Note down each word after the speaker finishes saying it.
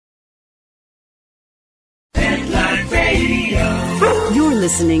You're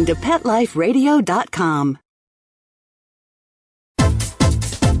listening to PetLifeRadio.com.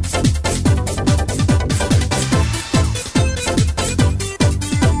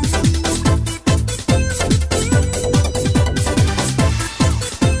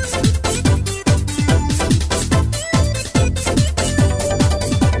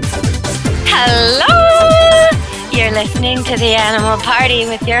 Hello! You're listening to The Animal Party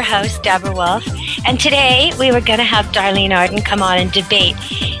with your host, Deborah Wolf. And today we were going to have Darlene Arden come on and debate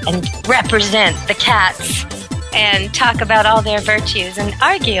and represent the cats and talk about all their virtues and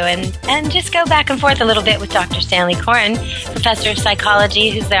argue and just go back and forth a little bit with Dr. Stanley Coren, professor of psychology,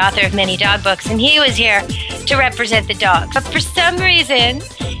 who's the author of many dog books. And he was here to represent the dog. But for some reason,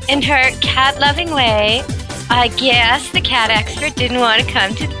 in her cat-loving way, I guess the cat expert didn't want to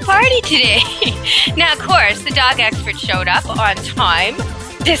come to the party today. Now, of course, the dog expert showed up on time,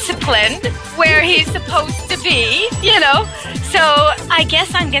 disciplined, where he's supposed to be, you know. So I guess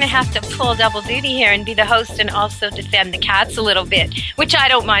I'm going to have to pull double duty here and be the host and also defend the cats a little bit, which I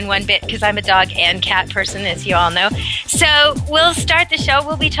don't mind one bit because I'm a dog and cat person, as you all know. So we'll start the show.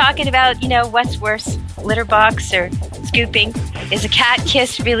 We'll be talking about, you know, what's worse, litter box or scooping? Is a cat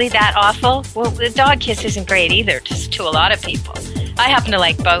kiss really that awful? Well, the dog kiss isn't great either, just to a lot of people. I happen to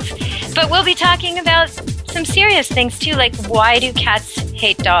like both. But we'll be talking about some serious things too, like why do cats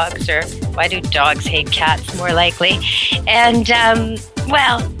hate dogs, or why do dogs hate cats, more likely. And,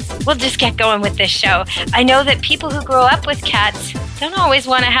 well, we'll just get going with this show. I know that people who grow up with cats don't always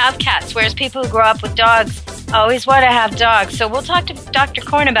want to have cats, whereas people who grow up with dogs always want to have dogs. So we'll talk to Dr.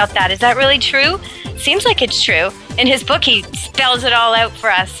 Coren about that. Is that really true? Seems like it's true. In his book, he spells it all out for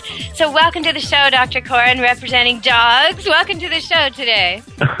us. So welcome to the show, Dr. Coren, representing dogs. Welcome to the show today.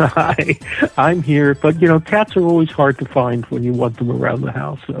 Hi, I'm here. But, you know, cats are always hard to find when you want them around the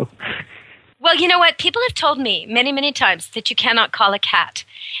house. So. Well, you know what? People have told me many, many times that you cannot call a cat.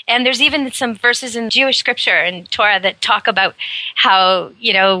 And there's even some verses in Jewish scripture and Torah that talk about how,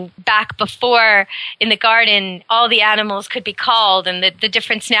 you know, back before in the garden, all the animals could be called, and the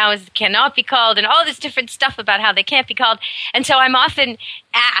difference now is cannot be called, and all this different stuff about how they can't be called. And so I'm often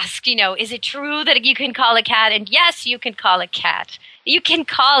asked, you know, is it true that you can call a cat? And yes, you can call a cat. You can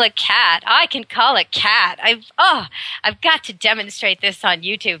call a cat. I can call a cat. I've got to demonstrate this on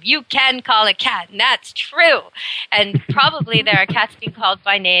YouTube. You can call a cat, and that's true. And probably there are cats being called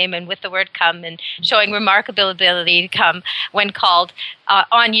by name and with the word come and showing remarkable ability to come when called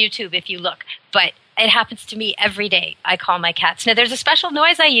on YouTube if you look. But it happens to me every day. I call my cats. Now, there's a special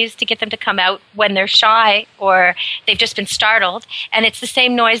noise I use to get them to come out when they're shy or they've just been startled. And it's the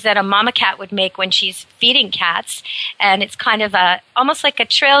same noise that a mama cat would make when she's feeding cats. And it's kind of almost like a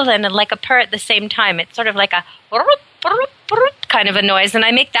trill and like a purr at the same time. It's sort of like a kind of a noise. And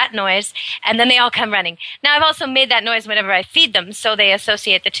I make that noise, and then they all come running. Now, I've also made that noise whenever I feed them, so they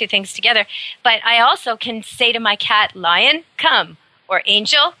associate the two things together. But I also can say to my cat, lion, come. Or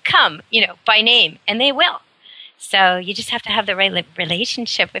angel, come, you know, by name, and they will. So you just have to have the right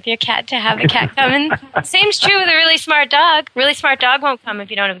relationship with your cat to have the cat come in. Same's true with a really smart dog. Really smart dog won't come if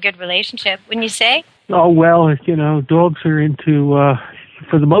you don't have a good relationship, wouldn't you say? Oh, well, you know, dogs are into,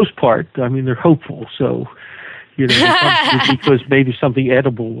 for the most part, I mean, they're hopeful. So, you know, because maybe something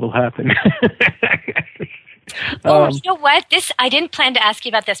edible will happen. You know what? I didn't plan to ask you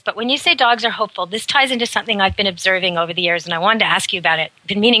about this, but when you say dogs are hopeful, this ties into something I've been observing over the years, and I wanted to ask you about it. I've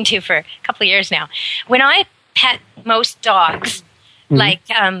been meaning to for a couple of years now. When I pet most dogs, like,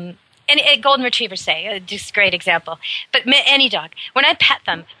 and golden retrievers say, just a great example, but any dog, when I pet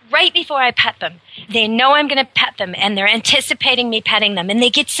them, right before I pet them, they know I'm going to pet them, and they're anticipating me petting them, and they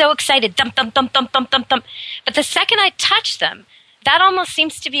get so excited, thump, thump, thump, thump, thump, thump, thump. But the second I touch them, that almost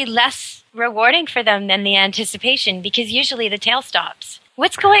seems to be less rewarding for them than the anticipation, because usually the tail stops.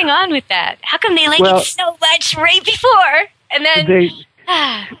 What's going on with that? How come they like it so much right before? And then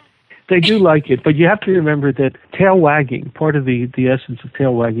they do like it, but you have to remember that tail wagging, part of the essence of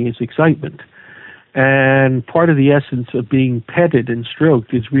tail wagging is excitement. And part of the essence of being petted and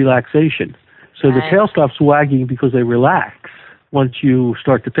stroked is relaxation. So the tail stops wagging because they relax once you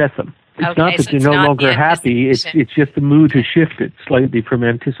start to pet them. It's not that you're no longer happy. It's just the mood has shifted slightly from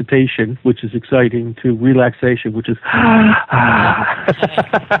anticipation, which is exciting, to relaxation, which is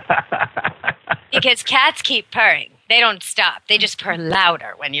because cats keep purring. They don't stop. They just purr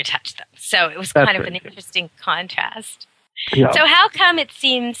louder when you touch them. So it was kind of an interesting contrast. Yeah. So how come it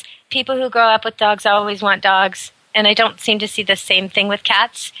seems people who grow up with dogs always want dogs, and I don't seem to see the same thing with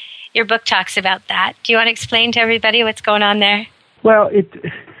cats? Your book talks about that. Do you want to explain to everybody what's going on there? Well,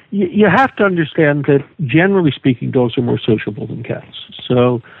 you have to understand that, generally speaking, dogs are more sociable than cats.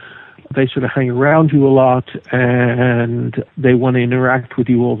 So They sort of hang around you a lot, and they want to interact with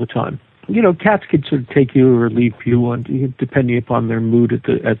you all the time. You know, cats can sort of take you or leave you depending upon their mood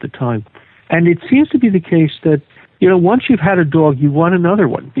at the time. And it seems to be the case that, you know, once you've had a dog, you want another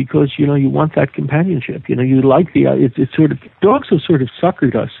one because, you know, you want that companionship. You know, you like it's sort of, dogs have sort of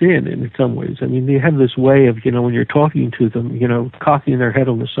suckered us in some ways. I mean, they have this way of, you know, when you're talking to them, you know, cocking their head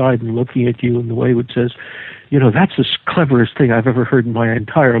on the side and looking at you in the way which says, you know, that's the cleverest thing I've ever heard in my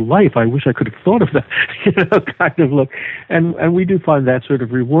entire life. I wish I could have thought of that, you know, kind of look. And we do find that sort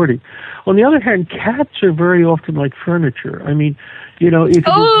of rewarding. On the other hand, cats are very often like furniture. I mean, you know, if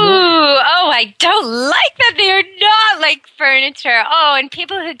I don't like that they're not like furniture. Oh, and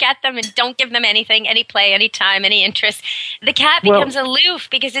people who get them and don't give them anything, any play, any time, any interest, the cat becomes aloof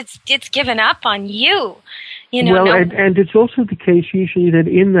because it's given up on you. You know, and it's also the case usually that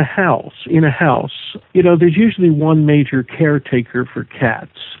in a house, you know, there's usually one major caretaker for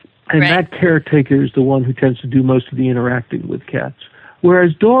cats. And that caretaker is the one who tends to do most of the interacting with cats.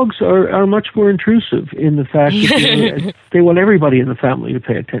 Whereas dogs are much more intrusive in the fact that you know, they want everybody in the family to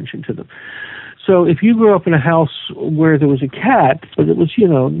pay attention to them. So if you grew up in a house where there was a cat, but it was, you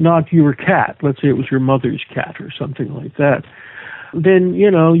know, not your cat, let's say it was your mother's cat or something like that, then, you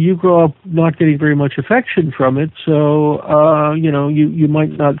know, you grow up not getting very much affection from it, so, you know, you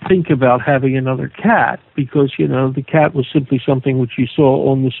might not think about having another cat because, you know, the cat was simply something which you saw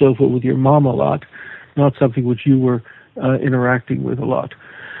on the sofa with your mom a lot, not something which you were interacting with a lot.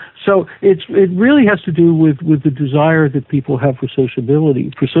 So it really has to do with the desire that people have for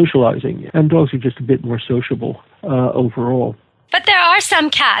sociability, for socializing, and dogs are just a bit more sociable overall. But there are some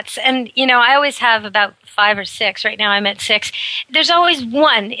cats, and, you know, I always have about 5 or 6. Right now I'm at 6. There's always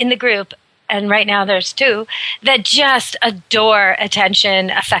one in the group, and right now there's 2, that just adore attention,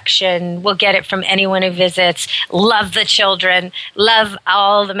 affection, will get it from anyone who visits, love the children, love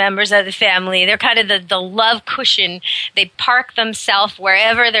all the members of the family. They're kind of the love cushion. They park themselves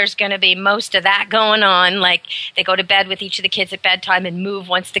wherever there's going to be most of that going on. Like they go to bed with each of the kids at bedtime and move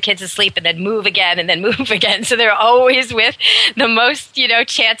once the kid's asleep and then move again and then move again. So they're always with the most, you know,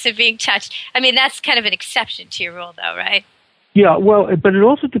 chance of being touched. I mean, that's kind of an exception to your rule though, right? Yeah, well, but it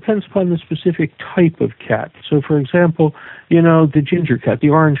also depends upon the specific type of cat. So, for example, you know, the ginger cat, the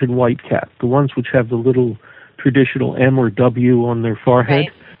orange and white cat, the ones which have the little traditional M or W on their forehead,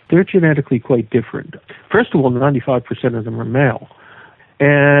 they're genetically quite different. First of all, 95% of them are male.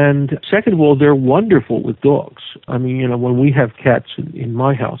 And second of all, they're wonderful with dogs. I mean, you know, when we have cats in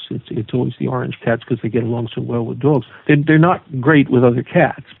my house, it's always the orange cats because they get along so well with dogs. They're not great with other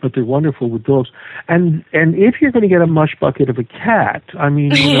cats, but they're wonderful with dogs. And if you're going to get a mush bucket of a cat, I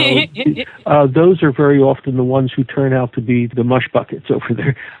mean, you know, those are very often the ones who turn out to be the mush buckets over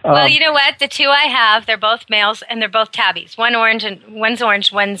there. Well, you know what? The 2 I have, they're both males and they're both tabbies. One's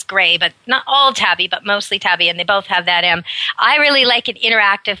orange, one's gray, but not all tabby, but mostly tabby, and they both have that M. I really like an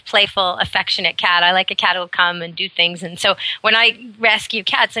interactive, playful, affectionate cat. I like a cat who will come and do things. And so when I rescue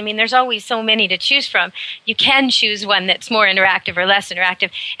cats, I mean, there's always so many to choose from. You can choose one that's more interactive or less interactive.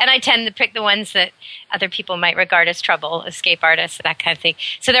 And I tend to pick the ones that other people might regard as trouble, escape artists, that kind of thing.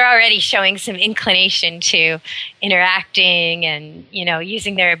 So they're already showing some inclination to interacting and, you know,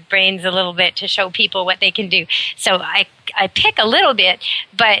 using their brains a little bit to show people what they can do. So I pick a little bit,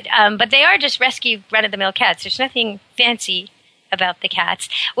 but they are just rescue run-of-the-mill cats. There's nothing fancy about the cats.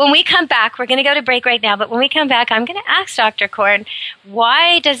 When we come back, we're going to go to break right now, but when we come back, I'm going to ask Dr. Korn,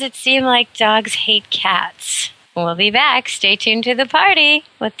 why does it seem like dogs hate cats? We'll be back. Stay tuned to the party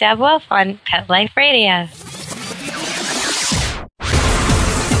with Deb Wolf on Pet Life Radio.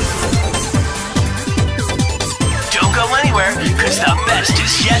 Don't go anywhere, because the best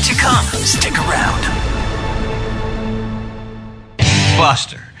is yet to come. Stick around.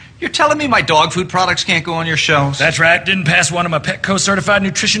 Buster, you're telling me my dog food products can't go on your shelves? That's right. Didn't pass one of my Petco certified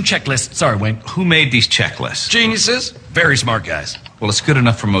nutrition checklists. Sorry, Wayne. Who made these checklists? Geniuses. Very smart guys. Well, it's good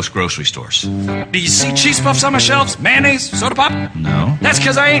enough for most grocery stores. Do you see cheese puffs on my shelves? Mayonnaise? Soda pop? No. That's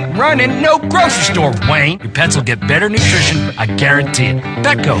because I ain't running no grocery store, Wayne. Your pets will get better nutrition. I guarantee it.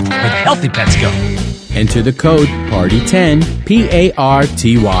 Petco, where healthy pets go. Enter the code PARTY10,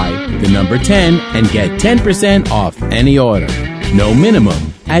 PARTY, the number 10, and get 10% off any order. No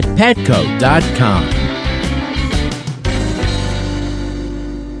minimum at petco.com.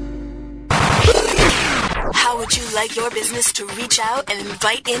 How would you like your business to reach out and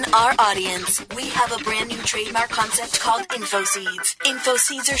invite in our audience? We have a brand new trademark concept called InfoSeeds.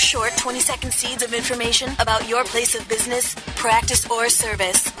 InfoSeeds are short 20-second seeds of information about your place of business, practice, or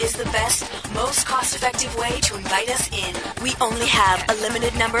service. Is the best, most cost-effective way to invite us in. We only have a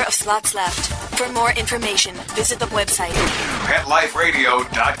limited number of slots left. For more information, visit the website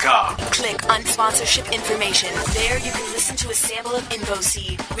PetLifeRadio.com. Click on sponsorship information. There you can listen to a sample of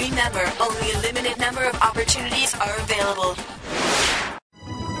InfoSeed. Remember, only a limited number of opportunities are available.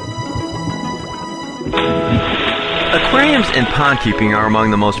 Aquariums and pond keeping are among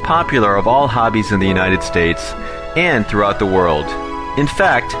the most popular of all hobbies in the United States and throughout the world. In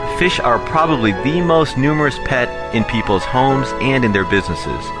fact, fish are probably the most numerous pet in people's homes and in their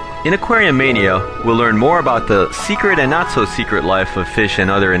businesses. In Aquarium Mania, we'll learn more about the secret and not-so-secret life of fish and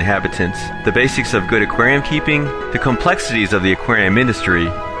other inhabitants, the basics of good aquarium keeping, the complexities of the aquarium industry,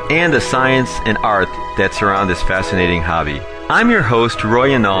 and the science and art that surround this fascinating hobby. I'm your host, Roy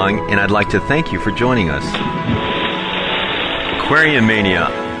Anong, and I'd like to thank you for joining us. Aquarium Mania.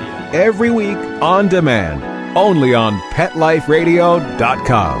 Every week on demand, only on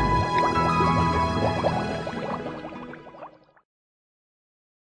PetLifeRadio.com.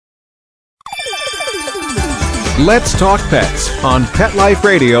 Let's Talk Pets on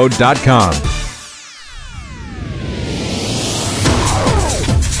PetLifeRadio.com.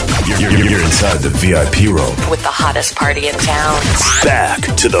 You're inside the VIP room. With the hottest party in town. Back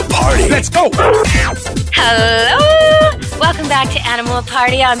to the party. Let's go! Hello! Welcome back to Animal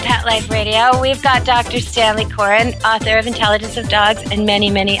Party on Pet Life Radio. We've got Dr. Stanley Coren, author of Intelligence of Dogs and many,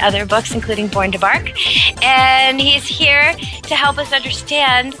 many other books, including Born to Bark. And he's here to help us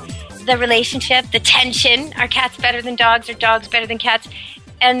understand the relationship, the tension. Are cats better than dogs? Are dogs better than cats?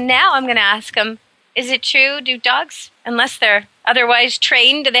 And now I'm going to ask him, is it true? Do dogs, unless they're otherwise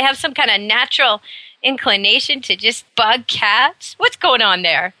trained, do they have some kind of natural inclination to just bug cats? What's going on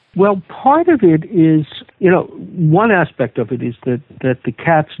there? Well, part of it is, one aspect of it is that the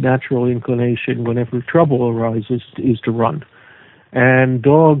cat's natural inclination whenever trouble arises is to run. And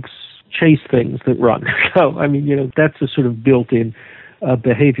dogs chase things that run. So, that's a sort of built-in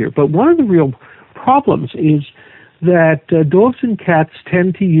behavior. But one of the real problems is that dogs and cats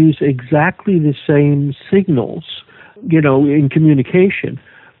tend to use exactly the same signals, in communication,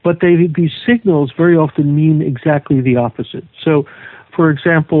 but these signals very often mean exactly the opposite. So, for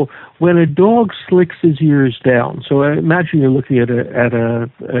example, when a dog slicks his ears down, so imagine you're looking at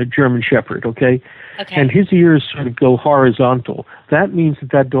a German Shepherd, okay? And his ears sort of go horizontal. That means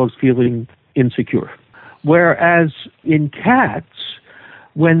that dog's feeling insecure. Whereas in cats,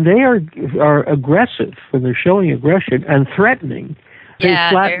 when they are aggressive, when they're showing aggression and threatening, they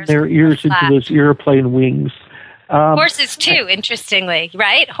flatten their ears into those airplane wings. Horses too, interestingly,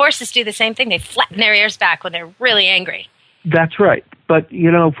 right? Horses do the same thing. They flatten their ears back when they're really angry. That's right. But,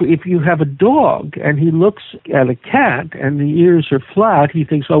 if you have a dog and he looks at a cat and the ears are flat, he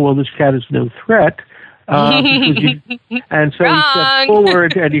thinks, oh, well, this cat is no threat. And so he steps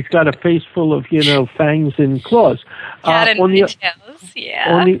forward and he's got a face full of, fangs and claws. Cat and tails,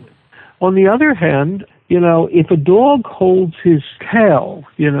 yeah. On the other hand, if a dog holds his tail,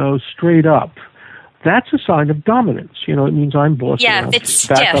 straight up, that's a sign of dominance. It means I'm bossing. Yeah, if it's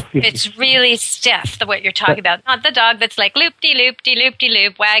stiff. It's really stiff, what you're talking about. Not the dog that's like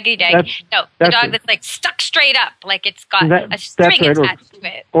loop-de-loop-de-loop-de-loop, waggy-dag. No, the dog that's like stuck straight up, like it's got a string attached to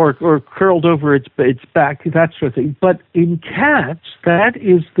it. Or curled over its back, that sort of thing. But in cats, that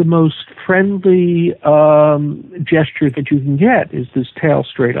is the most friendly gesture that you can get, is this tail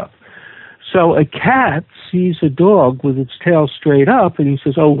straight up. So a cat sees a dog with its tail straight up, and he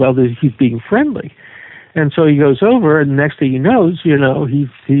says, oh, well, he's being friendly. And so he goes over, and the next thing he knows,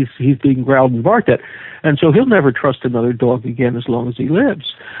 he's being growled and barked at. And so he'll never trust another dog again as long as he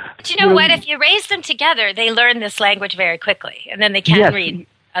lives. But you know what? If you raise them together, they learn this language very quickly, and then they can read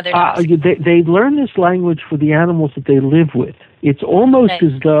other dogs. They learn this language for the animals that they live with. It's almost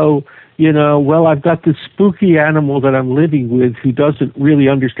as though, well, I've got this spooky animal that I'm living with who doesn't really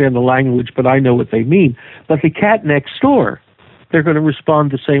understand the language, but I know what they mean. But the cat next door, they're going to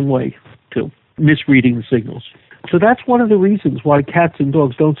respond the same way to misreading the signals. So that's one of the reasons why cats and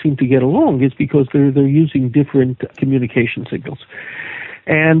dogs don't seem to get along, is because they're using different communication signals.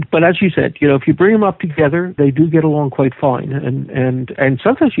 But as you said, if you bring them up together, they do get along quite fine, and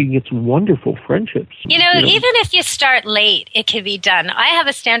sometimes you can get some wonderful friendships. Even if you start late, it can be done. I have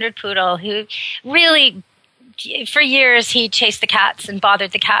a standard poodle who really, for years, he chased the cats and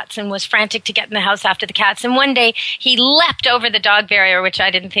bothered the cats and was frantic to get in the house after the cats. And one day he leapt over the dog barrier, which I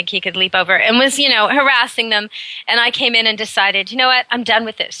didn't think he could leap over, and was, harassing them. And I came in and decided, you know what? I'm done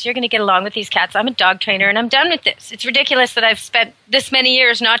with this. You're going to get along with these cats. I'm a dog trainer and I'm done with this. It's ridiculous that I've spent this many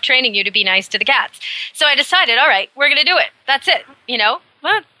years not training you to be nice to the cats. So I decided, all right, we're going to do it. That's it.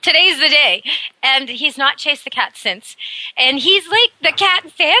 Well, Today's the day. And he's not chased the cat since. And he's like the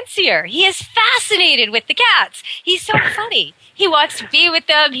cat fancier. He is fascinated with the cats. He's so funny. He wants to be with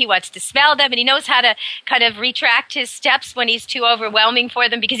them. He wants to smell them. And he knows how to kind of retract his steps when he's too overwhelming for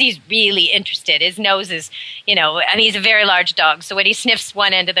them because he's really interested. His nose is, and he's a very large dog. So when he sniffs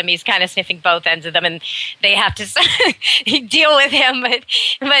one end of them, he's kind of sniffing both ends of them. And they have to deal with him.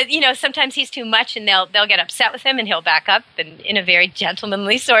 But sometimes he's too much and they'll get upset with him and he'll back up and in a very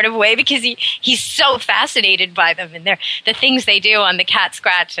gentlemanly sort of way because he's so fascinated by them and the things they do on the cat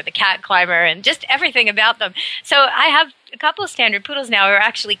scratch or the cat climber and just everything about them. So I have a couple of standard poodles now who are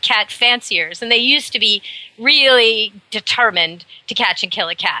actually cat fanciers, and they used to be really determined to catch and kill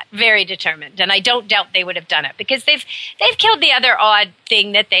a cat, very determined. And I don't doubt they would have done it because they've killed the other odd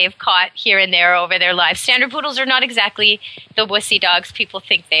thing that they've caught here and there over their lives. Standard poodles are not exactly the wussy dogs people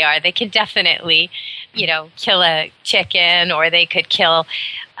think they are. They can definitely, kill a chicken, or they could kill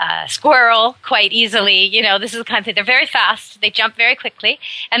a squirrel quite easily. This is the kind of thing. They're very fast. They jump very quickly,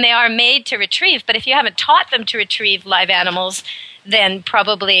 and they are made to retrieve. But if you haven't taught them to retrieve live animals, then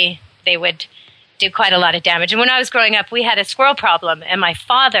probably they would do quite a lot of damage. And when I was growing up, we had a squirrel problem, and my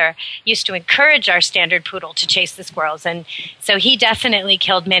father used to encourage our standard poodle to chase the squirrels. And so he definitely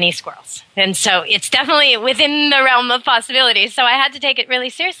killed many squirrels. And so it's definitely within the realm of possibilities. So I had to take it really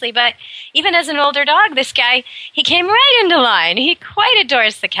seriously. But even as an older dog, this guy, he came right into line. He quite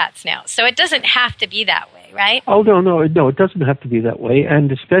adores the cats now. So it doesn't have to be that way, right? Oh, no, it doesn't have to be that way.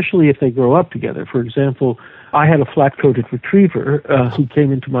 And especially if they grow up together. For example, I had a flat-coated retriever who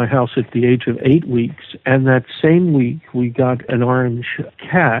came into my house at the age of 8 weeks, and that same week we got an orange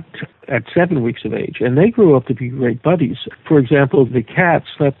cat at 7 weeks of age, and they grew up to be great buddies. For example, the cat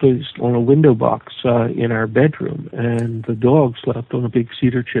slept on a window box in our bedroom, and the dog slept on a big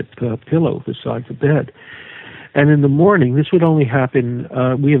cedar chip pillow beside the bed. And in the morning, this would only happen,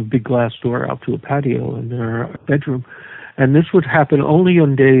 we have a big glass door out to a patio in our bedroom, and this would happen only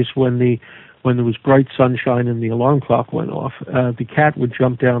on days when there was bright sunshine and the alarm clock went off. The cat would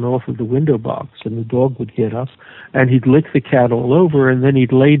jump down off of the window box and the dog would get up and he'd lick the cat all over and then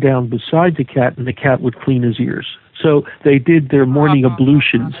he'd lay down beside the cat and the cat would clean his ears. So they did their morning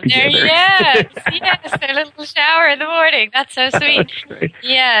ablutions together. Yes, their little shower in the morning. That's so sweet. That's right.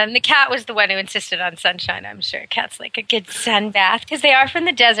 Yeah, and the cat was the one who insisted on sunshine, I'm sure. Cats like a good sun bath because they are from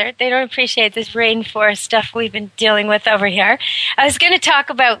the desert. They don't appreciate this rainforest stuff we've been dealing with over here. I was going to talk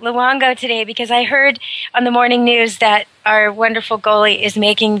about Luongo today because I heard on the morning news that our wonderful goalie is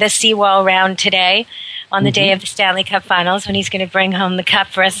making the seawall round today on the day of the Stanley Cup Finals when he's going to bring home the cup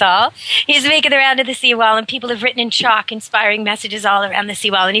for us all. He's making the round of the seawall, and people have written in chalk inspiring messages all around the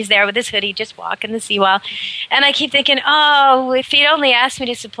seawall, and he's there with his hoodie just walking the seawall. And I keep thinking, if he'd only asked me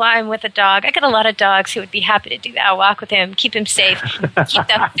to supply him with a dog. I got a lot of dogs who would be happy to do that. I'll walk with him, keep him safe, keep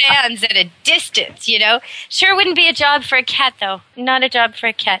the fans at a distance, Sure wouldn't be a job for a cat, though. Not a job for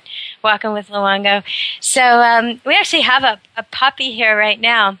a cat, walking with Luongo. So we actually have a puppy here right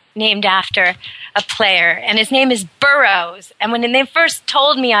now named after a player, and his name is Burrows. And when they first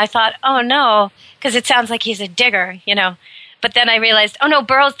told me, I thought, oh no, because it sounds like he's a digger, But then I realized, oh no,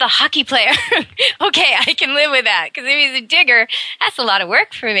 Burrows the hockey player. Okay, I can live with that, because if he's a digger, that's a lot of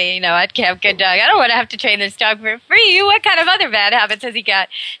work for me, at Camp Good Dog. I don't want to have to train this dog for free. What kind of other bad habits has he got?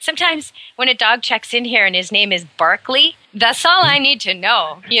 Sometimes when a dog checks in here and his name is Barkley, that's all I need to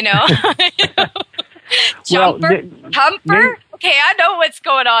know, Jumper? Humper? Okay, I know what's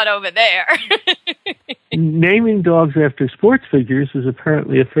going on over there. Naming dogs after sports figures is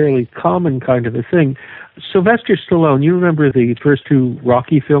apparently a fairly common kind of a thing. Sylvester Stallone, you remember the first two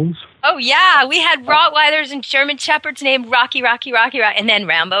Rocky films? Oh, yeah. We had Rottweilers and German Shepherds named Rocky, and then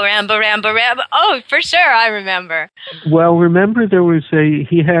Rambo. Oh, for sure, I remember. Well, remember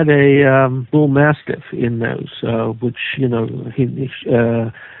he had a bull mastiff in those, which,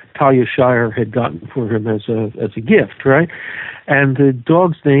 Talia Shire had gotten for him as a gift, right? And the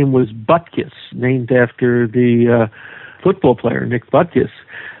dog's name was Butkus, named after the football player Nick Butkus.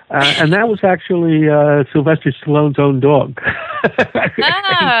 And that was actually Sylvester Stallone's own dog.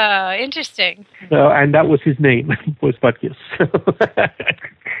 Oh, interesting. And that was his name, was Butkus.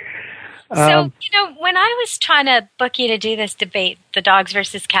 So, when I was trying to book you to do this debate, the dogs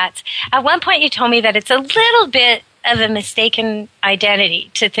versus cats, at one point you told me that it's a little bit of a mistaken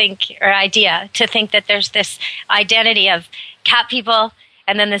identity to think that there's this identity of cat people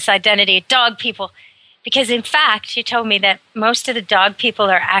and then this identity of dog people. Because in fact, you told me that most of the dog people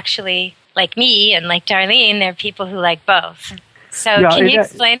are actually like me and like Darlene. They're people who like both. So can you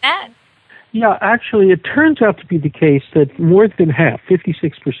explain that? Yeah, actually, it turns out to be the case that more than half,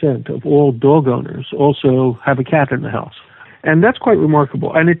 56% of all dog owners also have a cat in the house. And that's quite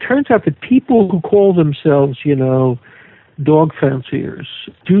remarkable. And it turns out that people who call themselves, dog fanciers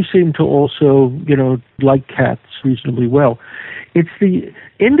do seem to also, like cats reasonably well. It's the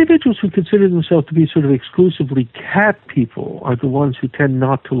individuals who consider themselves to be sort of exclusively cat people are the ones who tend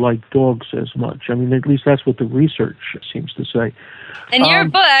not to like dogs as much. I mean, at least that's what the research seems to say. And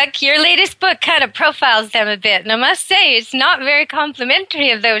your latest book kind of profiles them a bit. And I must say, it's not very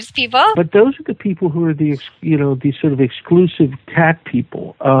complimentary of those people. But those are the people who are these sort of exclusive cat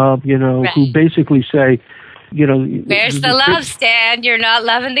people, who basically say, where's the love, Stan? You're not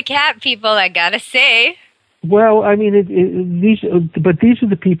loving the cat people, I gotta say. Well, I mean, these are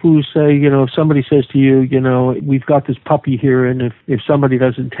the people who say, if somebody says to you, we've got this puppy here, and if somebody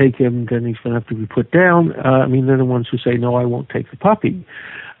doesn't take him, then he's going to have to be put down. They're the ones who say, no, I won't take the puppy.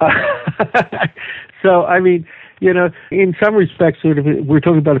 So, I mean, in some respects, sort of, we're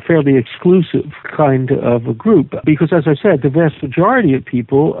talking about a fairly exclusive kind of a group, because, as I said, the vast majority of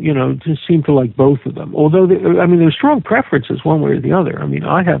people, just seem to like both of them. Although, there's strong preferences one way or the other. I mean,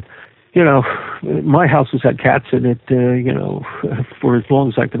 I have. My house has had cats in it, for as long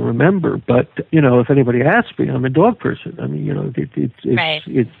as I can remember. But, if anybody asks me, I'm a dog person. I mean,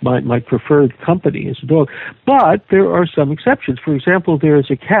 it's my preferred company is a dog. But there are some exceptions. For example, there is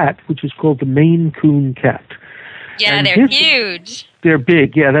a cat which is called the Maine Coon cat. Yeah, and they're huge. They're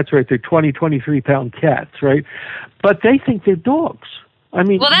big. Yeah, that's right. They're 23-pound cats, right? But they think they're dogs. I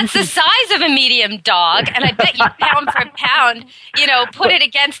mean, well, that's the size of a medium dog, and I bet you pound for pound, put it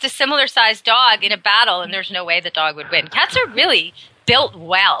against a similar sized dog in a battle, and there's no way the dog would win. Cats are really built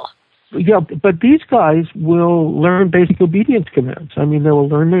well. Yeah, but these guys will learn basic obedience commands. I mean, they will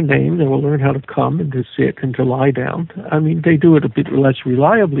learn their name, they will learn how to come and to sit and to lie down. I mean, they do it a bit less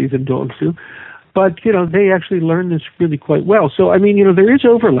reliably than dogs do. But, they actually learn this really quite well. So, I mean, there is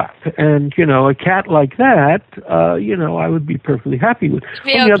overlap. And, a cat like that, I would be perfectly happy with.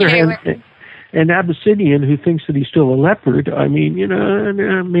 On the other hand, an Abyssinian who thinks that he's still a leopard, I mean,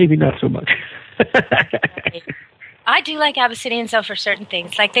 maybe not so much. I do like Abyssinians, though, for certain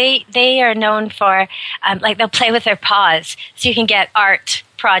things. Like, they are known for, they'll play with their paws. So you can get art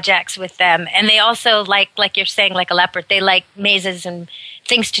projects with them. And they also, like you're saying, like a leopard, they like mazes and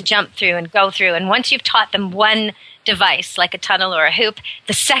things to jump through and go through. And once you've taught them one device, like a tunnel or a hoop,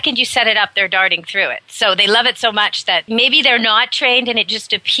 the second you set it up, they're darting through it. So they love it so much that maybe they're not trained and it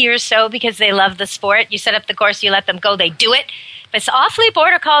just appears so because they love the sport. You set up the course, you let them go, they do it. But it's awfully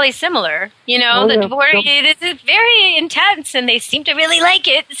Border Collie similar. It's very intense and they seem to really like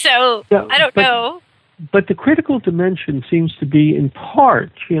it. So I don't know. But the critical dimension seems to be, in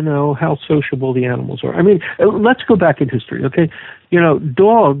part, how sociable the animals are. I mean, let's go back in history, okay?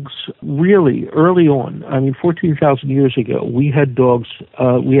 Dogs really, early on, 14,000 years ago, we had dogs,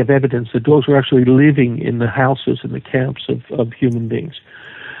 we have evidence that dogs were actually living in the houses and the camps of human beings.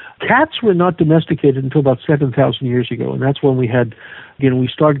 Cats were not domesticated until about 7,000 years ago, and that's when we had, we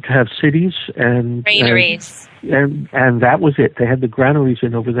started to have cities and granaries. And that was it. They had the granaries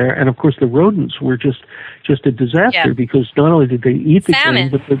in over there, and of course the rodents were just a disaster because not only did they eat the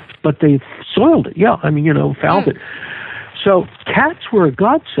grain, but they soiled it. Yeah, fouled it. So cats were a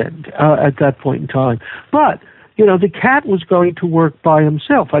godsend at that point in time, but. The cat was going to work by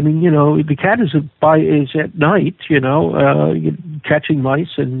himself. The cat is at night, catching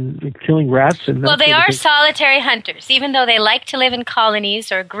mice and killing rats. Well, they are solitary hunters. Even though they like to live in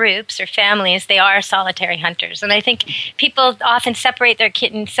colonies or groups or families, they are solitary hunters. And I think people often separate their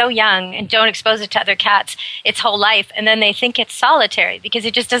kitten so young and don't expose it to other cats its whole life. And then they think it's solitary because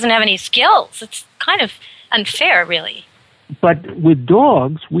it just doesn't have any skills. It's kind of unfair, really. But with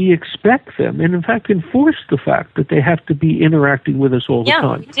dogs, we expect them, and in fact enforce the fact that they have to be interacting with us all the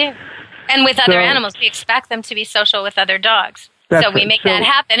time. Yeah, we do. And with other animals, we expect them to be social with other dogs. So we make that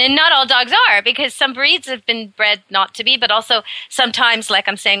happen. And not all dogs are, because some breeds have been bred not to be, but also sometimes, like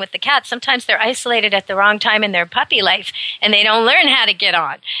I'm saying with the cats, sometimes they're isolated at the wrong time in their puppy life, and they don't learn how to get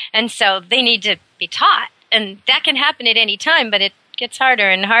on. And so they need to be taught. And that can happen at any time, but it gets harder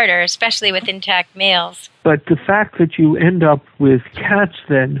and harder, especially with intact males. But the fact that you end up with cats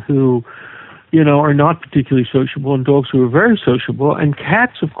then who, are not particularly sociable, and dogs who are very sociable, and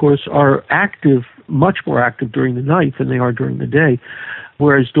cats, of course, are active, much more active during the night than they are during the day,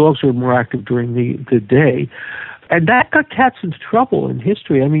 whereas dogs are more active during the day. And that got cats into trouble in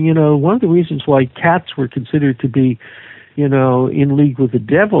history. One of the reasons why cats were considered to be in league with the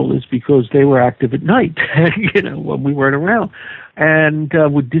devil is because they were active at night, when we weren't around, and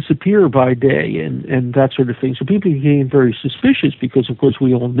would disappear by day and that sort of thing. So people became very suspicious because, of course,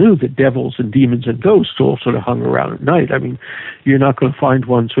 we all knew that devils and demons and ghosts all sort of hung around at night. You're not going to find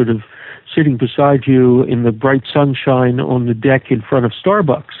one sort of sitting beside you in the bright sunshine on the deck in front of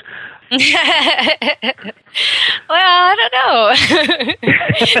Starbucks. Well, I don't know.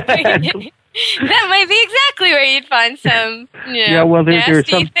 That might be exactly where you'd find some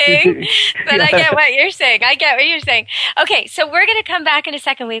nasty thing. But I get what you're saying. Okay, so we're going to come back in a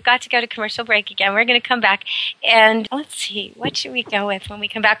second. We've got to go to commercial break again. We're going to come back and let's see, what should we go with when we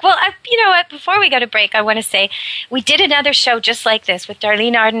come back? Well, you know what? Before we go to break, I want to say we did another show just like this with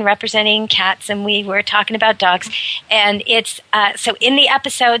Darlene Arden representing cats, and we were talking about dogs. And it's so in the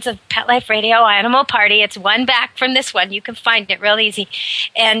episodes of Pet Life Radio Animal Party, it's one back from this one. You can find it real easy.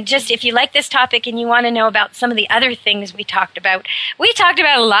 And just if you like this topic and you want to know about some of the other things we talked about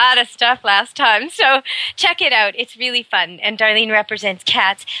a lot of stuff last time, so check it out. It's really fun, and Darlene represents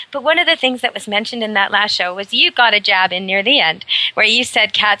cats. But one of the things that was mentioned in that last show was you got a jab in near the end where you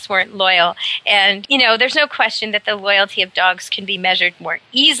said cats weren't loyal, and there's no question that the loyalty of dogs can be measured more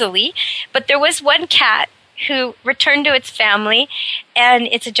easily, but there was one cat who returned to its family, and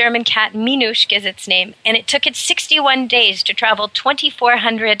it's a German cat, Minuschka is its name, and it took it 61 days to travel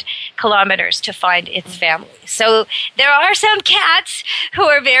 2,400 kilometers to find its family. So there are some cats who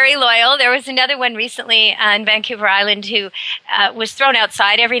are very loyal. There was another one recently on Vancouver Island who was thrown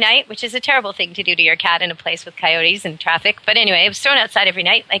outside every night, which is a terrible thing to do to your cat in a place with coyotes and traffic. But anyway, it was thrown outside every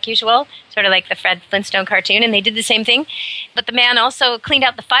night, like usual, sort of like the Fred Flintstone cartoon, and they did the same thing. But the man also cleaned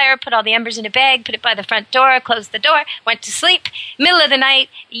out the fire, put all the embers in a bag, put it by the front door, closed the door, went to sleep, middle of the night,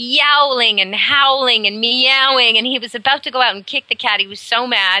 yowling and howling and meowing, and he was about to go out and kick the cat. He was so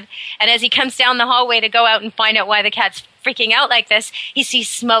mad. And as he comes down the hallway to go out and find out why the cat's freaking out like this, he sees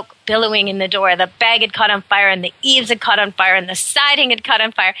smoke billowing in the door. The bag had caught on fire, and the eaves had caught on fire, and the siding had caught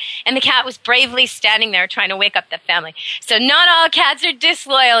on fire, and the cat was bravely standing there trying to wake up the family. So not all cats are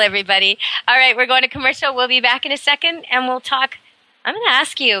disloyal, everybody. All right, we're going to commercial. We'll be back in a second, and we'll talk. I'm going to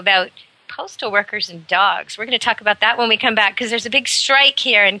ask you about postal workers and dogs. We're going to talk about that when we come back, because there's a big strike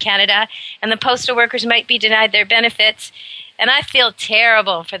here in Canada, and the postal workers might be denied their benefits. And I feel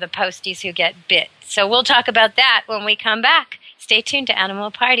terrible for the posties who get bit. So we'll talk about that when we come back. Stay tuned to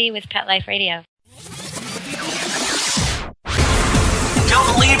Animal Party with Pet Life Radio.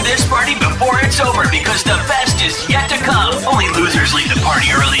 Don't leave this party before it's over, because the best is yet to come. Only losers leave the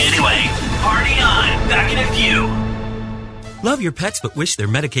party early anyway. Party on. Back in a few. Love your pets but wish their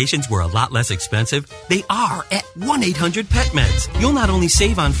medications were a lot less expensive? They are at 1-800-PET-MEDS. You'll not only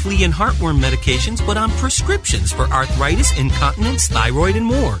save on flea and heartworm medications, but on prescriptions for arthritis, incontinence, thyroid, and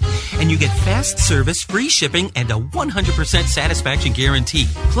more. And you get fast service, free shipping, and a 100% satisfaction guarantee.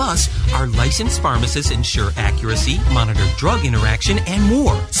 Plus, our licensed pharmacists ensure accuracy, monitor drug interaction, and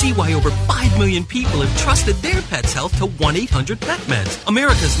more. See why over 5 million people have trusted their pet's health to 1-800-PET-MEDS,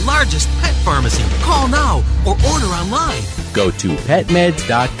 America's largest pet pharmacy. Call now or order online. Go to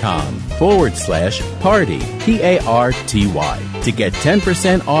petmeds.com/party, PARTY, to get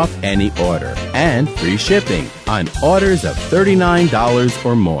 10% off any order and free shipping on orders of $39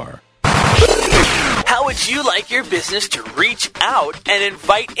 or more. How would you like your business to reach out and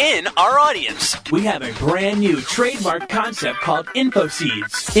invite in our audience? We have a brand new trademark concept called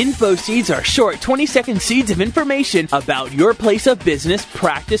InfoSeeds. InfoSeeds are short 20-second seeds of information about your place of business,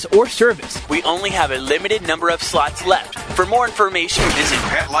 practice, or service. We only have a limited number of slots left. For more information, visit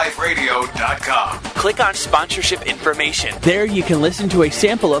PetLifeRadio.com. Click on sponsorship information. There you can listen to a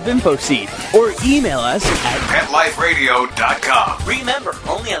sample of InfoSeed or email us at PetLifeRadio.com. Remember,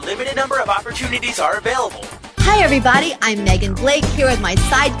 only a limited number of opportunities are available. Hi everybody, I'm Megan Blake here with my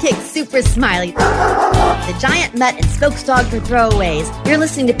sidekick Super Smiley, the giant mutt and spokes dog for throwaways. You're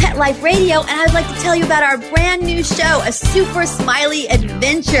listening to Pet Life Radio, and I'd like to tell you about our brand new show, A Super Smiley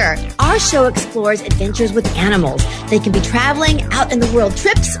Adventure. Our show explores adventures with animals. They can be traveling, out in the world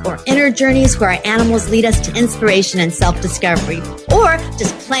trips, or inner journeys where our animals lead us to inspiration and self-discovery, or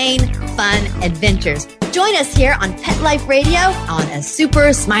just plain fun adventures. Join us here on Pet Life Radio on A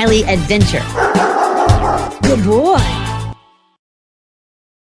Super Smiley Adventure. Good boy.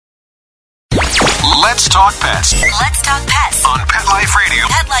 Let's talk pets. Let's talk pets On Pet Life Radio.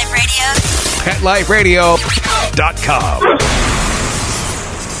 Pet Life Radio. PetLifeRadio.com.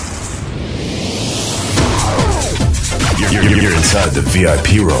 You're inside the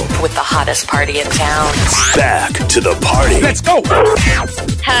VIP room. with the hottest party in town. Back to the party. Let's go.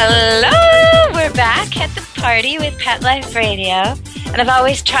 Hello, we're back at the party with Pet Life Radio. And I've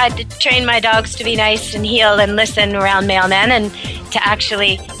always tried to train my dogs to be nice and heel and listen around mailmen, and to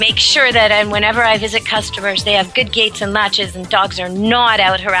actually make sure that whenever I visit customers, they have good gates and latches and dogs are not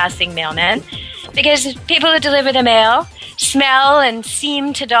out harassing mailmen. because people who deliver the mail smell and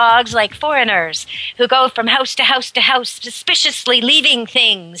seem to dogs like foreigners who go from house to house to house suspiciously leaving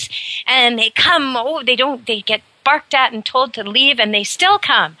things. And they come, they get barked at and told to leave, and they still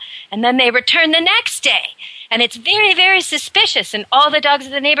come. And then they return the next day. And it's very, very suspicious. And all the dogs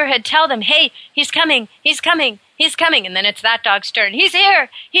in the neighborhood tell them, hey, he's coming, he's coming, he's coming. And then it's that dog's turn. He's here,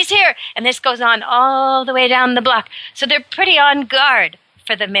 he's here. And this goes on all the way down the block. So they're pretty on guard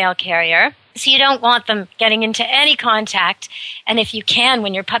for the mail carrier. So you don't want them getting into any contact. And if you can,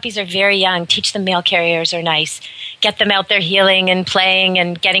 when your puppies are very young, teach them mail carriers are nice. Get them out there healing and playing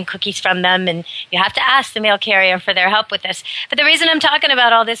and getting cookies from them. And you have to ask the mail carrier for their help with this. But the reason I'm talking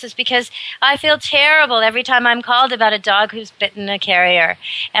about all this is because I feel terrible every time I'm called about a dog who's bitten a carrier.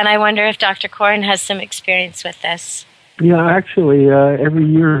 And I wonder if Dr. Korn has some experience with this. Yeah, actually, every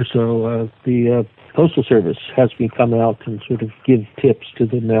year or so, the Postal Service has me come out and sort of give tips to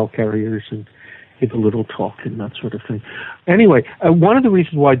the mail carriers and give a little talk and that sort of thing. Anyway, one of the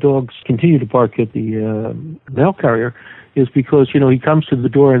reasons why dogs continue to bark at the mail carrier is because, he comes to the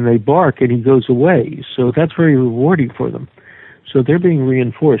door and they bark and he goes away. So that's very rewarding for them. So they're being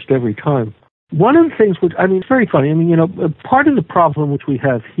reinforced every time. One of the things it's very funny. Part of the problem which we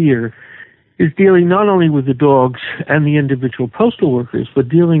have here is dealing not only with the dogs and the individual postal workers, but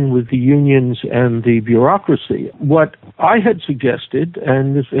dealing with the unions and the bureaucracy. What I had suggested,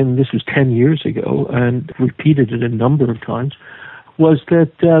 and this was 10 years ago, and repeated it a number of times, was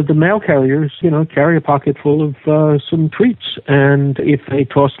that the mail carriers, carry a pocket full of some treats. And if they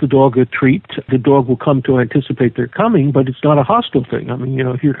toss the dog a treat, the dog will come to anticipate they're coming, but it's not a hostile thing.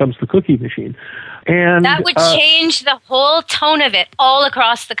 Here comes the cookie machine. And that would change the whole tone of it all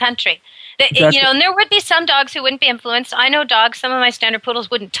across the country. And there would be some dogs who wouldn't be influenced. I know dogs, some of my standard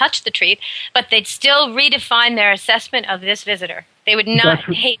poodles wouldn't touch the treat, but they'd still redefine their assessment of this visitor. They would not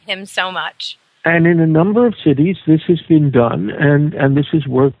hate him so much. And in a number of cities, this has been done, and this has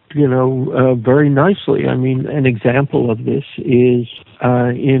worked, very nicely. An example of this is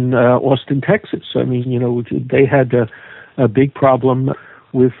in Austin, Texas. They had a big problem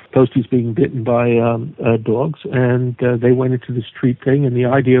with posties being bitten by dogs, and they went into this treat thing, and the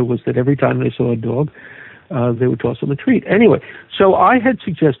idea was that every time they saw a dog, they would toss them a treat. Anyway, so I had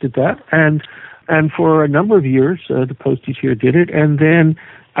suggested that, and for a number of years, the posties here did it, and then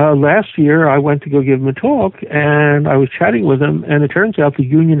last year I went to go give them a talk, and I was chatting with them, and it turns out the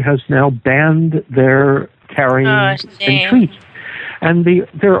union has now banned their carrying and treats. And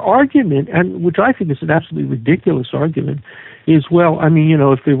their argument, and which I think is an absolutely ridiculous argument, is,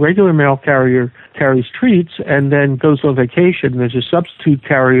 if the regular mail carrier carries treats and then goes on vacation, there's a substitute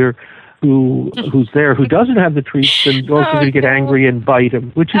carrier who's there who doesn't have the treats, then dogs are going to get angry and bite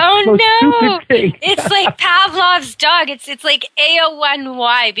him, which is the most stupid thing. It's like Pavlov's dog. It's like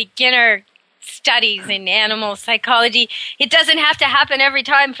AO1Y, beginner studies in animal psychology. It doesn't have to happen every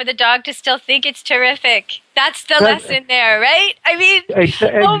time for the dog to still think it's terrific. That's the lesson there, right?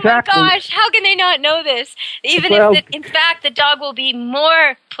 Exactly. Oh my gosh, how can they not know this? Even if, in fact, the dog will be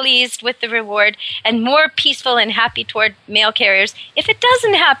more pleased with the reward and more peaceful and happy toward mail carriers if it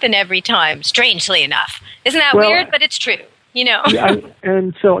doesn't happen every time, strangely enough. Isn't that weird? But it's true.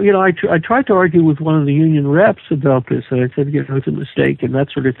 And so, I tried to argue with one of the union reps about this, and I said, it's a mistake and that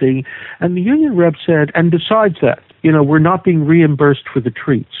sort of thing. And the union rep said, and besides that, we're not being reimbursed for the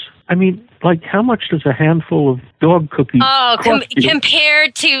treats. How much does a handful of dog cookies cost you?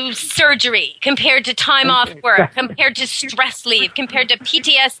 Compared to surgery, compared to time off work, compared to stress leave, compared to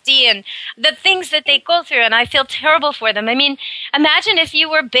PTSD and the things that they go through, and I feel terrible for them. Imagine if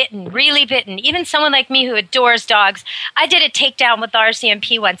you were bitten, really bitten, even someone like me who adores dogs. I did a takedown with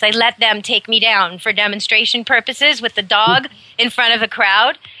RCMP once. I let them take me down for demonstration purposes with the dog in front of a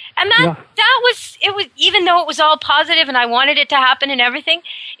crowd. And that was, even though it was all positive and I wanted it to happen and everything,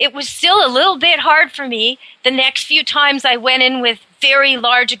 it was still a little bit hard for me the next few times I went in with very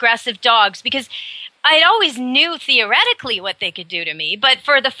large aggressive dogs, because I always knew theoretically what they could do to me, but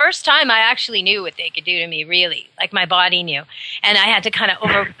for the first time I actually knew what they could do to me, really, like my body knew. And I had to kind of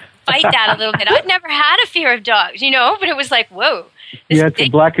fight that a little bit. I'd never had a fear of dogs, but it was like, whoa. You had the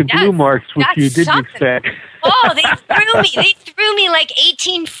black and blue marks, which you didn't expect. Oh, they threw me. They threw me like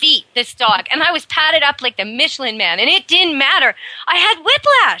 18 feet, this dog. And I was padded up like the Michelin Man. And it didn't matter. I had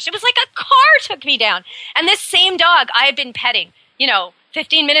whiplash. It was like a car took me down. And this same dog I had been petting,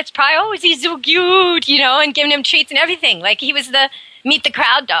 15 minutes prior. Oh, is he so cute, and giving him treats and everything. Like he was the meet the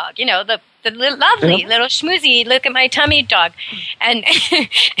crowd dog, the lovely little schmoozy, look at my tummy dog. And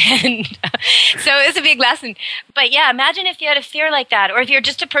so it was a big lesson. But yeah, imagine if you had a fear like that, or if you're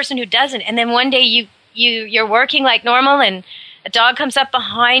just a person who doesn't, and then one day you're working like normal and a dog comes up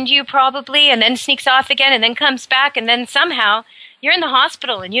behind you probably and then sneaks off again and then comes back, and then somehow you're in the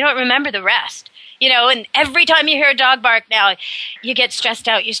hospital and you don't remember the rest. And every time you hear a dog bark now, you get stressed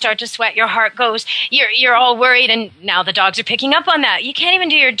out, you start to sweat, your heart goes, you're all worried, and now the dogs are picking up on that. You can't even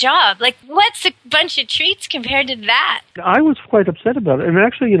do your job. Like, what's a bunch of treats compared to that? I was quite upset about it. And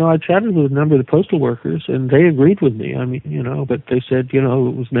actually, I chatted with a number of the postal workers, and they agreed with me. I mean, but they said, it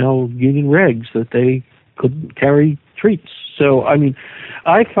was now union regs that they couldn't carry treats. So, I mean,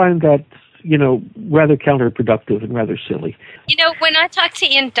 I find that rather counterproductive and rather silly. When I talked to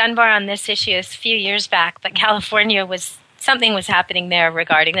Ian Dunbar on this issue a few years back, but California something was happening there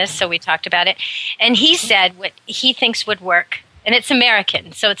regarding this, so we talked about it. And he said what he thinks would work. And it's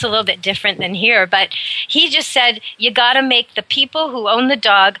American, so it's a little bit different than here. But he just said, you got to make the people who own the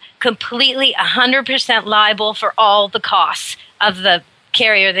dog completely 100% liable for all the costs of the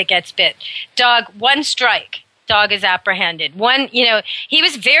carrier that gets bit. Dog, one strike. Dog is apprehended. He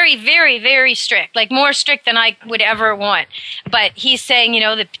was very, very, very strict, like more strict than I would ever want. But he's saying,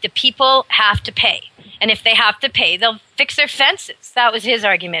 the people have to pay. And if they have to pay, they'll fix their fences. That was his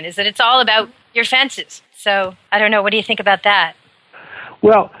argument, is that it's all about your fences. So I don't know. What do you think about that?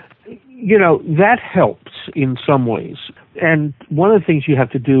 Well, that helps in some ways. And one of the things you have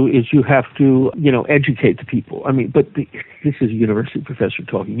to do is you have to, educate the people. I mean, but this is a university professor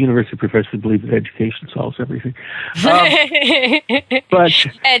talking. University professors believe that education solves everything. But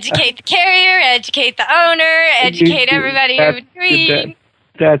educate the carrier, educate the owner, educate everybody in between.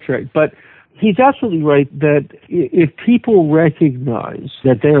 That's right. But he's absolutely right that if people recognize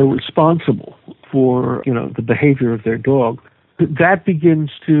that they're responsible for, the behavior of their dog, that begins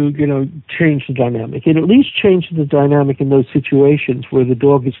to, change the dynamic. It at least changes the dynamic in those situations where the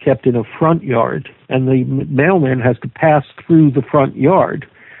dog is kept in a front yard and the mailman has to pass through the front yard,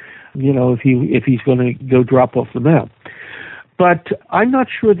 if he's going to go drop off the mail. But I'm not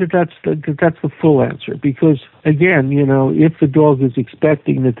sure that that's the full answer, because again, if the dog is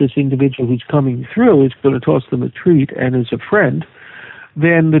expecting that this individual who's coming through is going to toss them a treat and is a friend,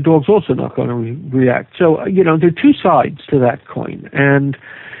 then the dog's also not going to react. So, there are two sides to that coin. And,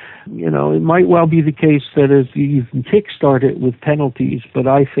 it might well be the case that as you can kickstart it with penalties, but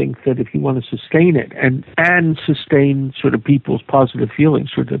I think that if you want to sustain it and sustain sort of people's positive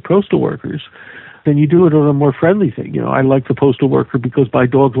feelings for the postal workers, then you do it on a more friendly thing. I like the postal worker because my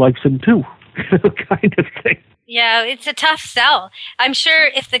dog likes him too, kind of thing. Yeah, it's a tough sell. I'm sure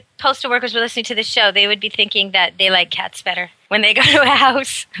if the postal workers were listening to the show, they would be thinking that they like cats better when they go to a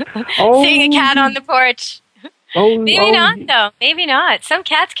house. Seeing a cat on the porch. Maybe not, though. Maybe not. Some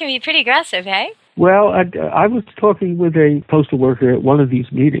cats can be pretty aggressive, hey? Well, I was talking with a postal worker at one of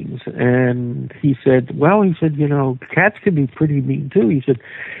these meetings, and he said, cats can be pretty mean, too. He said,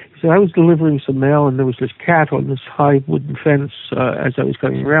 I was delivering some mail, and there was this cat on this high wooden fence as I was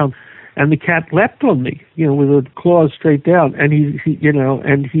coming around. And the cat leapt on me, with the claws straight down, and he's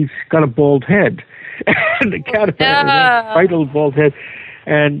got a bald head, and the cat had a right old bald head,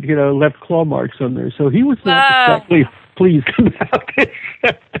 and left claw marks on there. So he was not exactly pleased about it.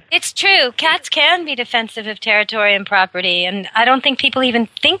 It's true. Cats can be defensive of territory and property, and I don't think people even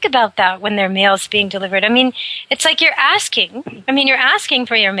think about that when their mail's being delivered. I mean, it's like you're asking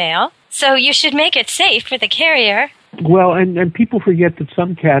for your mail, so you should make it safe for the carrier. Well, and people forget that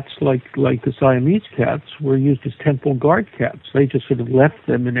some cats, like the Siamese cats, were used as temple guard cats. They just sort of left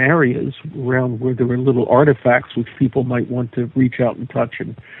them in areas around where there were little artifacts which people might want to reach out and touch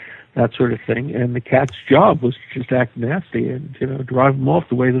and that sort of thing. And the cat's job was to just act nasty and, drive them off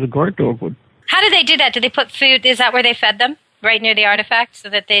the way that a guard dog would. How did they do that? Did they put food? Is that where they fed them? Right near the artifacts, so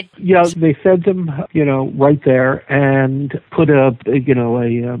that they'd... Yeah, they fed them, right there, and put a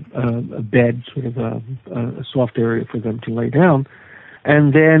bed, sort of a soft area for them to lay down,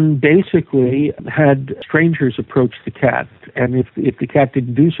 and then basically had strangers approach the cat, and if the cat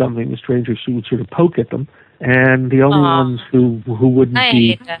didn't do something, the strangers would sort of poke at them, and the only ones who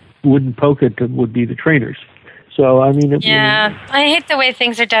wouldn't poke at them would be the trainers. So, I mean... I hate the way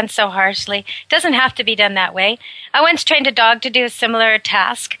things are done so harshly. It doesn't have to be done that way. I once trained a dog to do a similar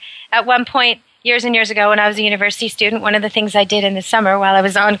task. At one point, years and years ago, when I was a university student, one of the things I did in the summer while I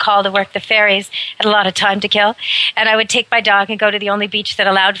was on call to work the ferries, I had a lot of time to kill, and I would take my dog and go to the only beach that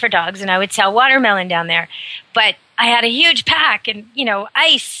allowed for dogs, and I would sell watermelon down there. But I had a huge pack and,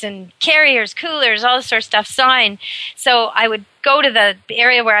 ice and carriers, coolers, all this sort of stuff, sign. So I would go to the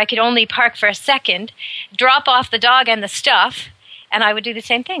area where I could only park for a second, drop off the dog and the stuff, and I would do the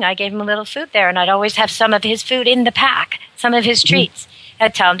same thing. I gave him a little food there, and I'd always have some of his food in the pack, some of his treats.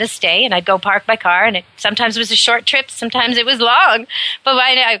 I'd tell him to stay, and I'd go park my car, and sometimes it was a short trip, sometimes it was long. But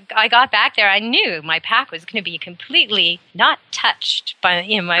when I got back there, I knew my pack was going to be completely not touched by,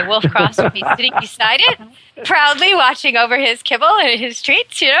 my wolf cross would be sitting beside it, proudly watching over his kibble and his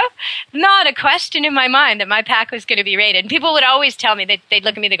treats, Not a question in my mind that my pack was going to be raided. And people would always tell me, they'd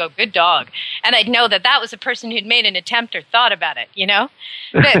look at me, they go, good dog. And I'd know that was a person who'd made an attempt or thought about it, It's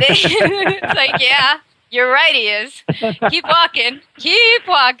like, yeah. You're right, he is. Keep walking,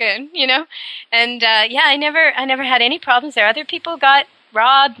 And I never had any problems there. Other people got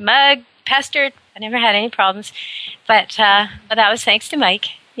robbed, mugged, pestered. I never had any problems, but that was thanks to Mike,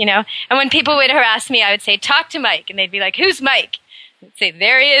 And when people would harass me, I would say, "Talk to Mike," and they'd be like, "Who's Mike?" I'd say,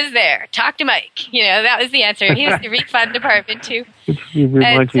 "There he is. There. Talk to Mike." That was the answer. He was the refund department too. It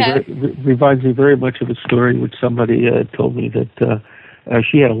reminds me very much of a story which somebody told me that.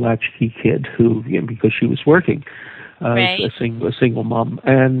 She had a latchkey kid who, because she was working, right. a single mom,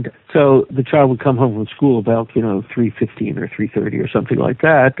 and so the child would come home from school about 3:15 or 3:30 or something like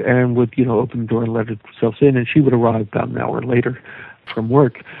that, and would open the door and let herself in, and she would arrive about an hour later from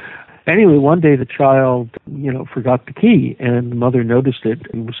work. Anyway, one day the child forgot the key, and the mother noticed it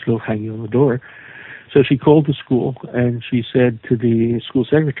and was still hanging on the door. So she called the school and she said to the school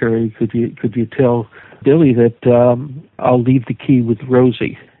secretary, "Could you tell Billy that I'll leave the key with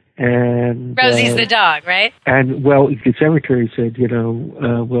Rosie?" And Rosie's the dog, right? And the secretary said,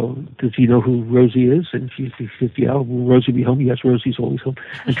 well, does he know who Rosie is? And she said, "Yeah, will Rosie be home?" "Yes, Rosie's always home."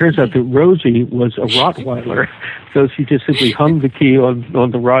 And it turns out that Rosie was a Rottweiler, so she just simply hung the key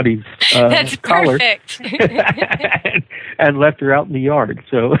on the Rottie's That's collar. Perfect. and left her out in the yard.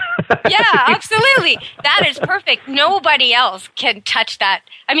 So yeah, absolutely. That is perfect. Nobody else can touch that.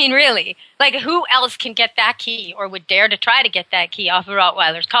 I mean, really. Like, who else can get that key or would dare to try to get that key off a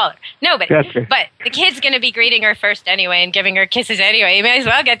Rottweiler's collar? Nobody. Gotcha. But the kid's going to be greeting her first anyway and giving her kisses anyway. You may as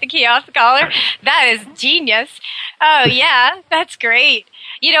well get the key off the collar. That is genius. Oh, yeah, that's great.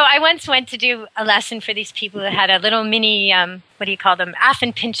 I once went to do a lesson for these people that had a little mini, what do you call them,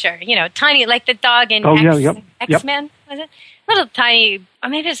 Affenpinscher, tiny, like the dog in X-Men, was it? Little tiny, or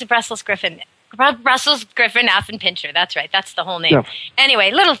maybe it was a Brussels Griffin. Brussels Griffin Affenpinscher. That's right. That's the whole name. Yeah.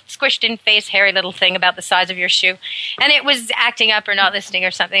 Anyway, little squished in face, hairy little thing about the size of your shoe. And it was acting up or not listening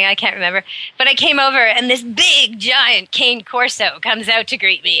or something. I can't remember. But I came over and this big, giant cane corso comes out to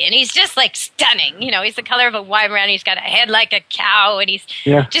greet me. And he's just like stunning. He's the color of a wyvern. He's got a head like a cow. And he's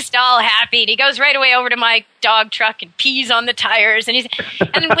just all happy. And he goes right away over to my dog truck and pees on the tires. And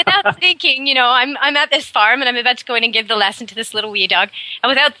without thinking, I'm at this farm and I'm about to go in and give the lesson to this little wee dog. And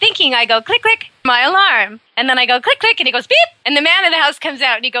without thinking, I go, click, click. My alarm. And then I go, click, click, and he goes, beep. And the man in the house comes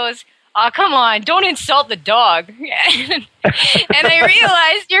out and he goes, "Oh, come on, don't insult the dog." And I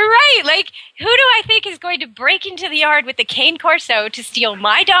realized, you're right. Like, who do I think is going to break into the yard with the cane corso to steal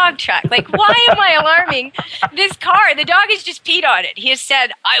my dog truck? Like, why am I alarming this car? The dog has just peed on it. He has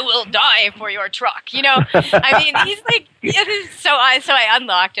said, "I will die for your truck." I mean, he's like, so I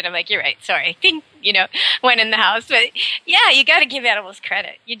unlocked it. I'm like, you're right. Sorry. Bing. Went in the house. But yeah, you got to give animals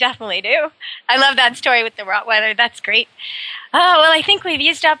credit. You definitely do. I love that story with the Rottweiler. That's great. Oh, well, I think we've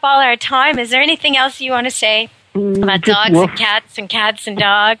used up all our time. Is there anything else you want to say about dogs and cats and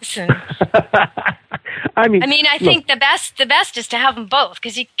dogs? And I think the best is to have them both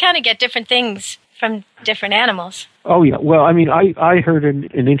because you kind of get different things from different animals. Oh, yeah. Well, I heard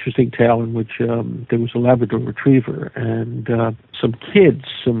an interesting tale in which there was a Labrador Retriever and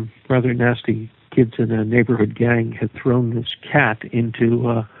some rather nasty kids in a neighborhood gang had thrown this cat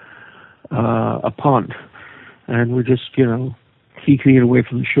into a pond and were just, keeping it away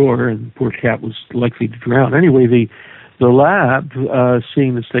from the shore, and the poor cat was likely to drown. Anyway, the lab,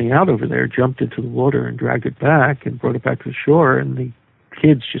 seeing this thing out over there, jumped into the water and dragged it back and brought it back to the shore, and the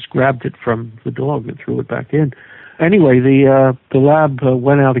kids just grabbed it from the dog and threw it back in. Anyway, the lab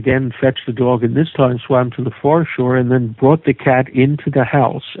went out again and fetched the dog, and this time swam to the far shore and then brought the cat into the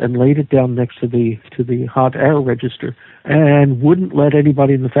house and laid it down next to the hot air register and wouldn't let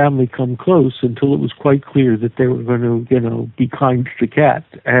anybody in the family come close until it was quite clear that they were going to, be kind to the cat.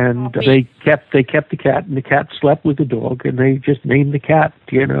 And they kept the cat, and the cat slept with the dog, and they just named the cat,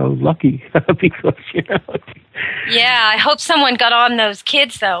 Lucky, because, Yeah, I hope someone got on those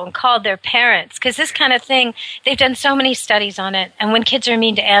kids, though, and called their parents, because this kind of thing, they've done so many studies on it, and when kids are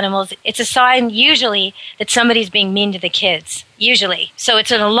mean to animals, it's a sign, usually, that somebody's being mean to the kids. Usually. So it's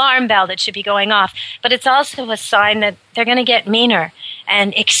an alarm bell that should be going off. But it's also a sign that they're going to get meaner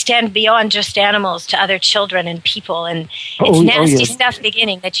and extend beyond just animals to other children and people. And it's nasty stuff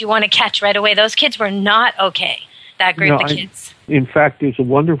beginning that you want to catch right away. Those kids were not okay, that group of kids. In fact, there's a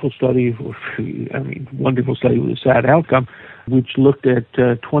wonderful study with a sad outcome, which looked at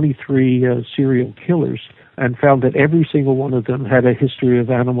 23 serial killers and found that every single one of them had a history of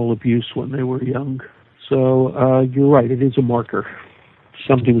animal abuse when they were young. So you're right, it is a marker,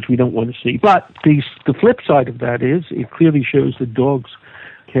 something which we don't want to see. But the flip side of that is it clearly shows that dogs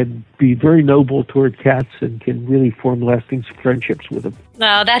can be very noble toward cats and can really form lasting friendships with them.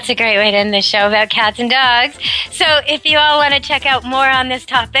 Well, that's a great way to end the show about cats and dogs. So if you all want to check out more on this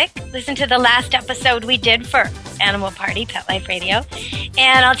topic, listen to the last episode we did for Animal Party, Pet Life Radio.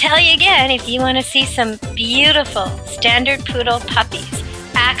 And I'll tell you again, if you want to see some beautiful standard poodle puppies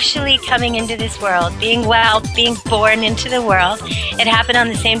actually coming into this world, being born into the world. It happened on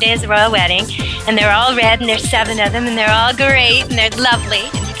the same day as the royal wedding, and they're all red, and there's 7 of them, and they're all great, and they're lovely.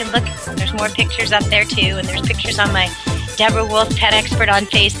 And you can look, there's more pictures up there too, and there's pictures on my Deborah Wolf Pet Expert on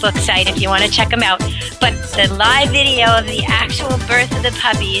Facebook site if you want to check them out. But the live video of the actual birth of the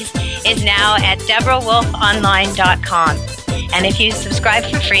puppies is now at DeborahWolfOnline.com. And if you subscribe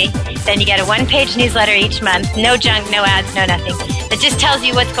for free, then you get a 1-page newsletter each month. No junk, no ads, no nothing. It just tells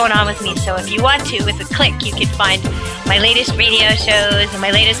you what's going on with me. So if you want to, with a click, you can find my latest radio shows and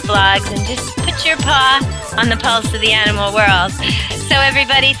my latest blogs and just put your paw on the pulse of the animal world. So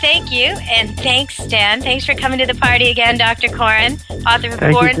everybody, thank you. And thanks, Stan. Thanks for coming to the party again, Dr. Corin, author of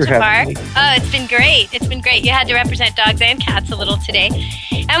Born to Bark. Oh, it's been great. It's been great. You had to represent dogs and cats a little today.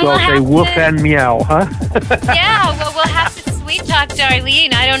 And we'll have woof and meow, huh? Yeah, well, we'll have to sweet talk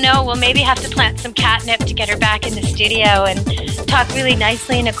Darlene. I don't know. We'll maybe have to plant some catnip to get her back in the studio and talk really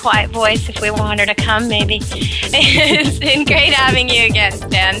nicely in a quiet voice if we want her to come, maybe. It's been great having you again,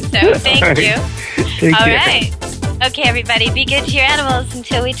 Stan. So thank you. All right. Okay, everybody, be good to your animals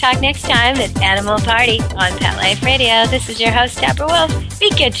until we talk next time. It's Animal Party on Pet Life Radio. This is your host, Deborah Wolf. Be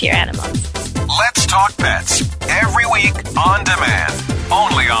good to your animals. Let's talk pets every week on demand,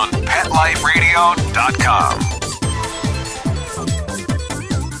 only on PetLifeRadio.com.